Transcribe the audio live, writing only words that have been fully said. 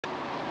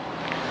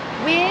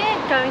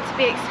going to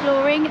be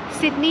exploring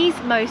Sydney's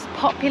most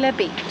popular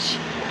beach.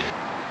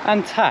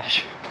 And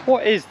Tash,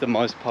 what is the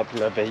most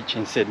popular beach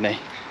in Sydney?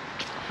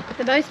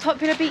 The most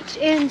popular beach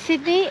in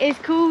Sydney is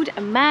called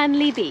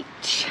Manly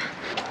Beach.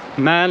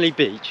 Manly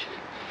Beach.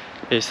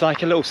 It's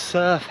like a little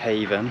surf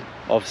haven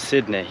of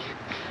Sydney.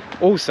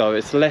 Also,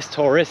 it's less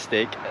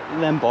touristic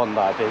than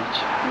Bondi Beach.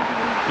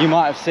 You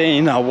might have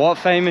seen what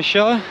famous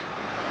show?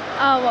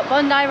 Oh, what,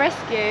 Bondi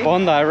Rescue?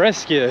 Bondi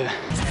Rescue.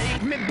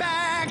 Take me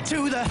back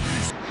to the...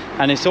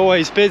 And it's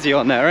always busy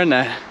on there, isn't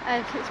it?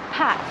 It's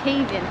packed,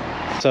 heaving.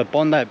 So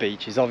Bondi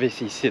Beach is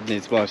obviously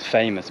Sydney's most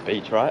famous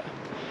beach, right?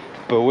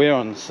 But we're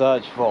on the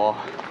search for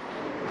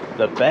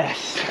the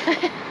best,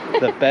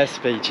 the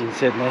best beach in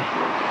Sydney.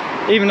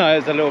 Even though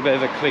it's a little bit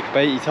of a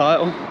clickbaity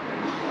title,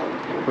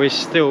 we're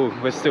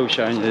still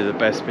showing you the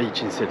best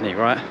beach in Sydney,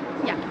 right?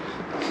 Yeah.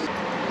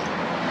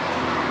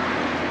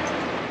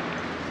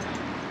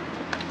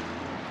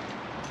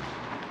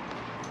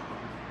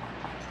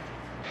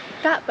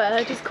 That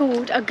bird is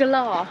called a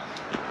galah.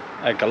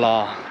 A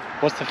galah.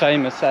 What's the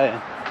famous saying?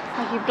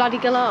 Like you bloody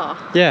galah.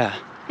 Yeah.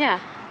 Yeah.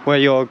 Where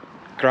your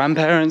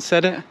grandparents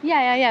said it?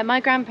 Yeah. My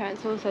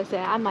grandparents also say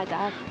it, and my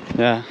dad.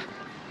 Yeah.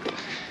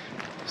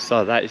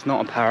 So that is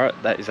not a parrot,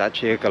 that is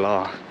actually a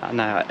galah. And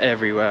they are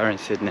everywhere in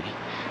Sydney.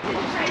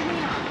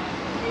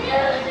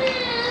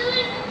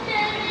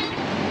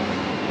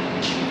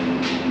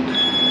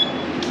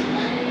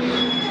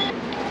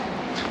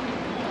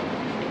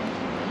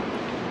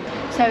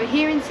 So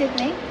here in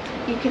Sydney,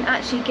 you can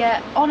actually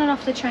get on and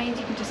off the trains.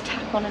 You can just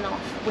tap on and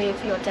off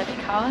with your debit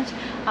card,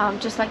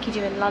 just like you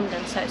do in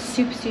London. So it's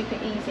super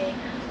easy.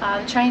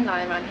 The train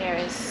line around here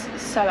is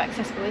so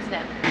accessible, isn't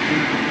it?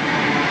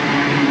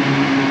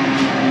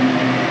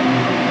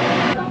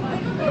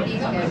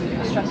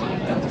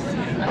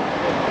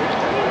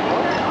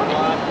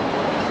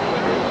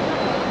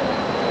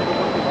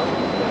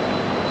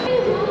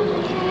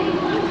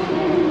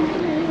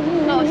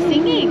 A lot of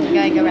singing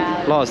going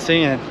around. A lot of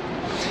singing.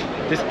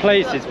 This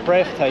place is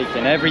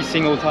breathtaking every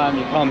single time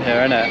you come here,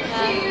 isn't it?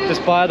 Yeah.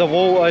 Just by the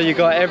water, you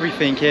got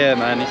everything here,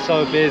 man. It's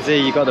so busy.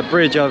 You got the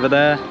bridge over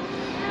there.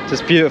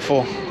 Just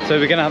beautiful. So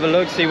we're gonna have a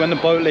look, see when the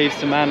boat leaves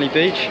to Manly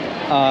Beach.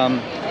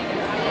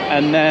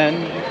 And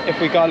then if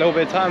we got a little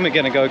bit of time, we're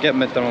gonna go get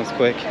McDonald's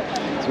quick.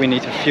 So we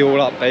need to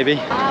fuel up, baby.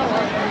 Yeah.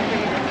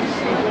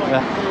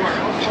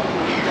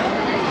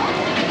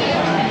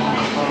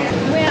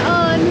 We're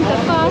on the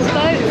fast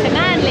boat to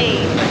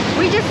Manly.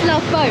 We just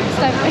love boats,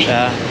 don't we?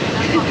 Yeah.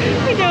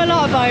 We do a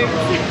lot of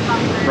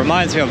boats.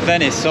 Reminds me of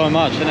Venice so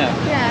much, isn't it?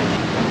 Yeah.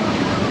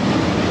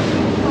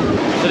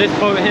 So this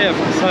boat here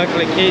from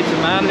Circular Quay to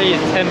Manly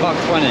is $10.20.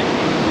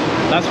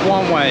 That's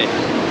one way,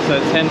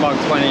 so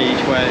 $10.20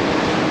 each way.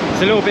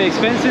 It's a little bit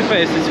expensive, but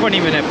it's a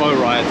 20-minute boat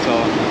ride, so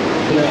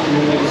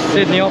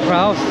Sydney Opera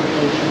House. It's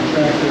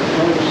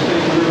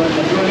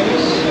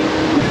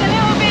a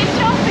little bit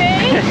choppy.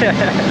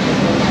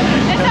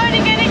 It's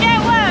only going to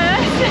get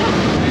worse.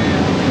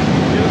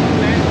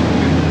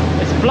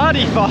 It's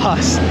bloody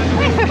fast.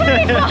 It's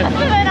way faster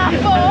than I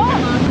thought.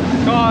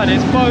 God,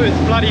 this boat is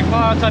bloody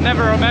fast. I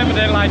never remembered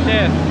it like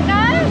this.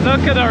 No?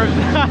 Look at the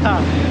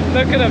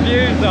look at the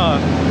views though.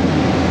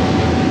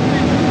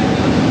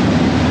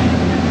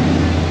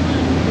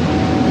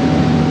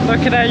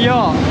 Look at that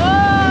yacht.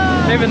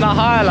 Whoa. Living the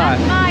high life.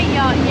 That's my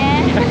yacht,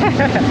 yeah.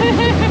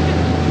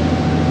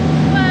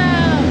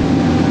 Wow.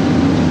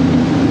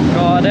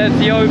 God, there's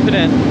the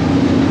opening.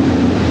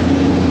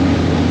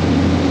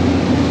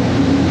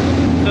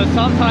 So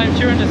sometimes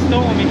during the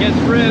storm it gets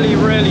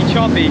really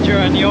choppy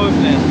during the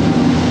opening.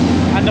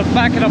 And the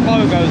back of the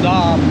boat goes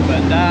up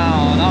and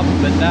down, up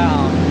and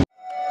down.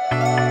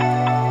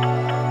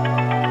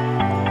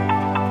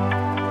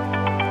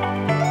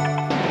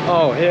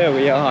 Oh, here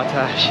we are,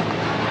 Tash.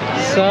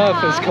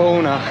 Surfers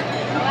Corner.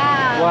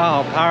 Wow.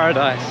 Wow,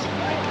 paradise.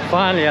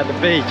 Finally at the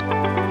beach.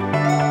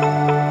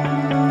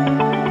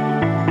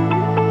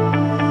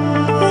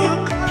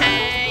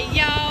 Hey,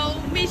 yo,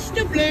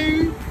 Mr.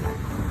 Blue.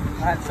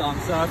 So I'm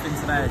surfing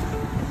today.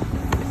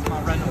 This is my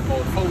rental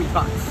board, $40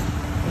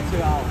 for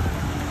 2 hours.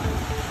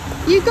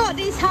 You got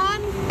this,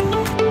 hon.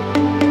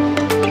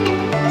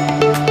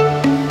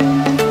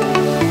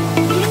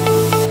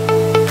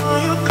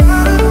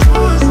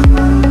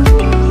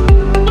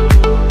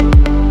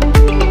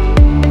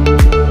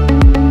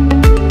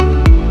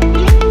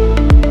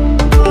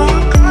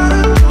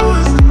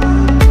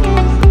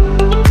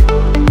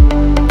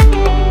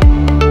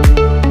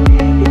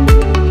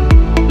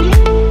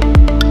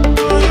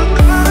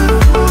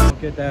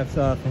 Good day of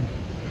surfing.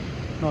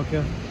 Not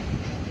good.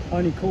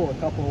 Only caught a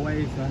couple of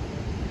waves there.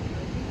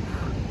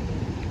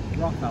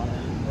 Rough out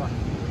there. Rough.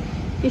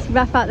 It's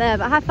rough out there,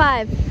 but high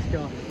five. Let's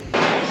go.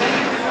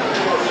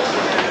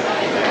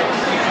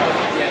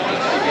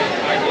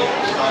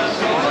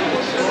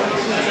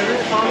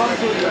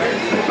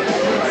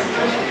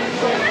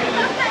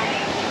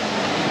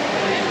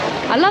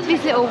 I love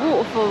these little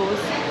waterfalls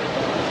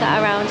that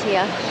are around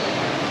here.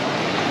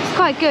 It's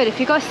quite good. If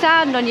you've got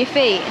sand on your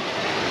feet,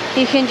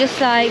 you can just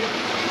like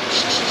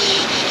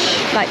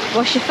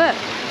wash your foot.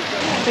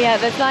 But yeah,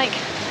 there's like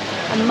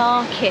a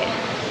market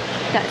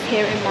that's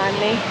here in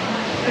Manly,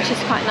 which is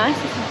quite nice.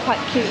 There's some quite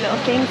cute little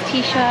things,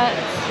 t-shirts,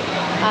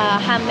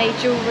 handmade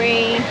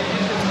jewellery,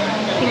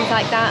 things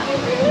like that.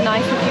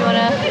 Nice if you want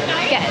to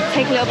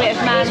take a little bit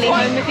of Manly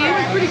home with you.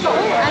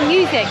 And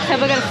music, so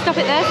we're going to stop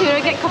it there so we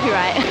don't get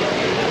copyright.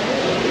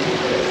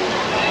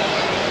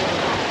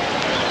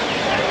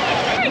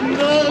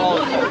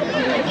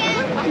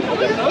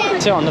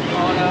 Sit on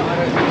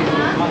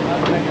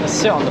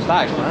the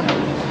back, man.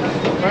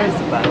 Where is the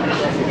back?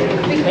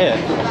 Here.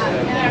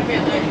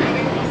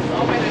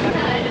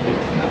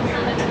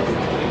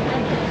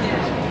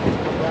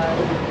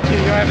 Did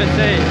you ever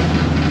see?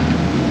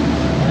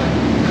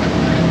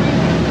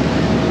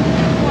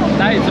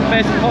 That is the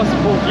best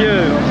possible view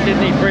of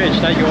Sydney Bridge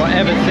that you will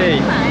ever see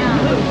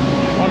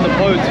on the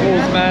boat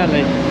towards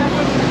Manly.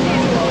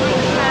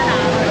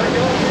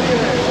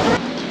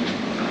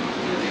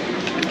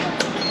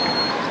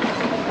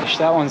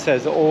 That one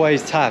says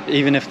always tap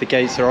even if the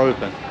gates are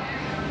open.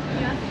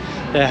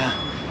 Yeah,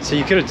 so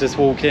you could have just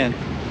walked in.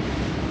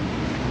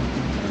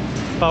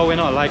 But we're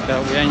not like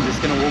that, we ain't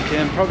just gonna walk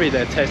in. Probably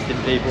they're testing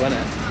people, isn't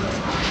it?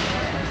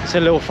 It's a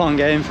little fun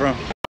game for them.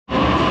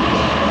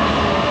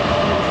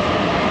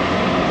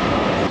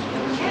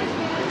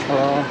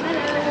 Hello.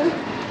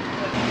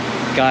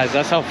 Guys,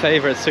 that's our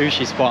favourite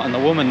sushi spot, and the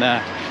woman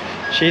there,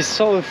 she's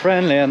so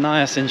friendly and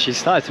nice, and she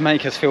started to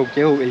make us feel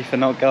guilty for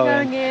not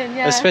going in,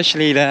 yeah.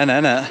 Especially then,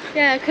 innit?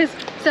 Yeah, because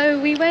so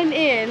we went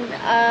in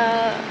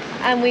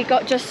and we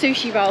got just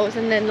sushi rolls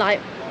and then like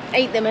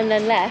ate them and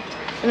then left.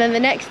 And then the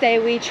next day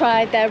we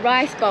tried their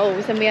rice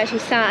bowls and we actually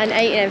sat and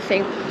ate and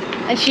everything.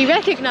 And she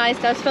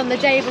recognised us from the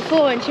day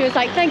before and she was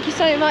like, thank you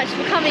so much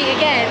for coming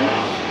again.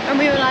 And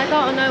we were like,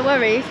 oh, no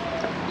worries.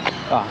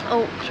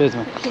 Oh, cheers,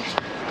 man.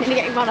 Nearly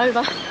getting run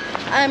over.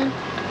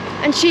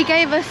 And she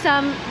gave us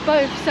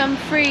both some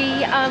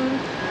free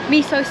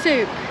miso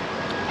soup.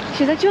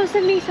 She's like, do you want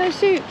some miso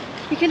soup?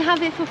 You can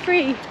have it for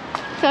free.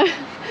 So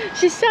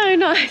she's so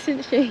nice,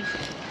 isn't she?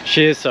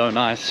 She is so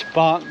nice,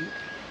 but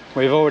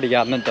we've already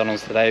had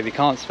McDonald's today. We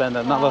can't spend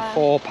another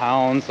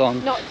 £4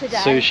 on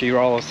sushi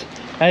rolls.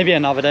 Maybe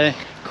another day.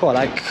 Cool,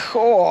 like,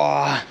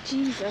 oh,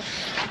 Jesus.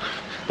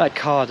 That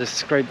car just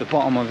scraped the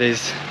bottom of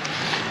his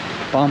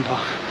bumper.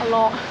 A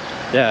lot.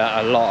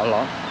 Yeah, a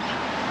lot.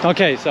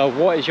 Okay, so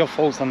what is your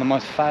thoughts on the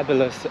most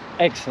fabulous,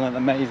 excellent,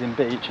 amazing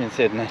beach in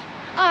Sydney?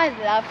 I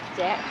loved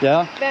it.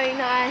 Yeah? Very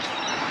nice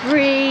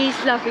breeze,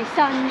 lovely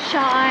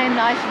sunshine,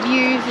 nice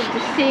views of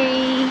the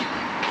sea.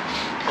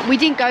 We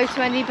didn't go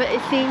to any, but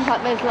it seems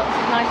like there's lots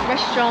of nice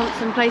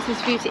restaurants and places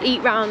for you to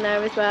eat round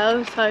there as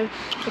well. So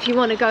if you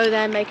want to go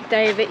there and make a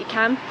day of it, you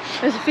can.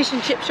 There's a fish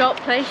and chip shop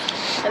place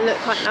that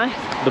looked quite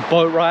nice. The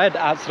boat ride,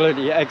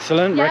 absolutely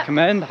excellent. Yep.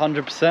 Recommend,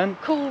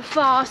 100%. Cool,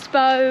 fast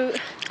boat.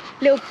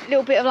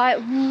 Little bit of like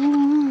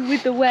woo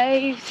with the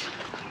waves.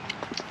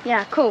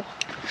 Yeah, cool.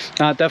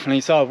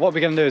 Definitely. So what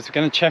we're going to do is we're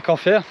going to check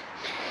off here.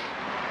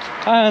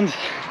 And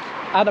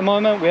at the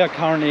moment we are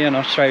currently in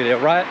Australia,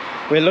 right?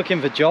 We're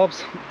looking for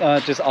jobs.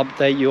 Just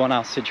update you on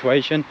our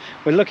situation.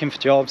 We're looking for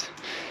jobs.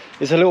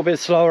 It's a little bit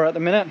slower at the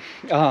minute,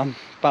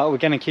 but we're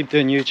going to keep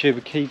doing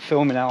YouTube, keep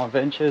filming our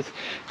adventures,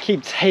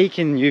 keep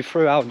taking you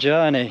through our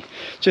journey,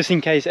 just in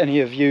case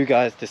any of you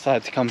guys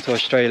decide to come to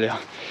Australia.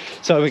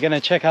 So we're going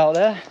to check out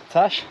there.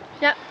 Tash?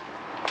 Yep.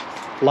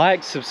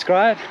 Like,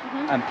 subscribe,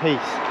 and peace.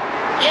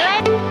 See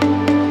you later.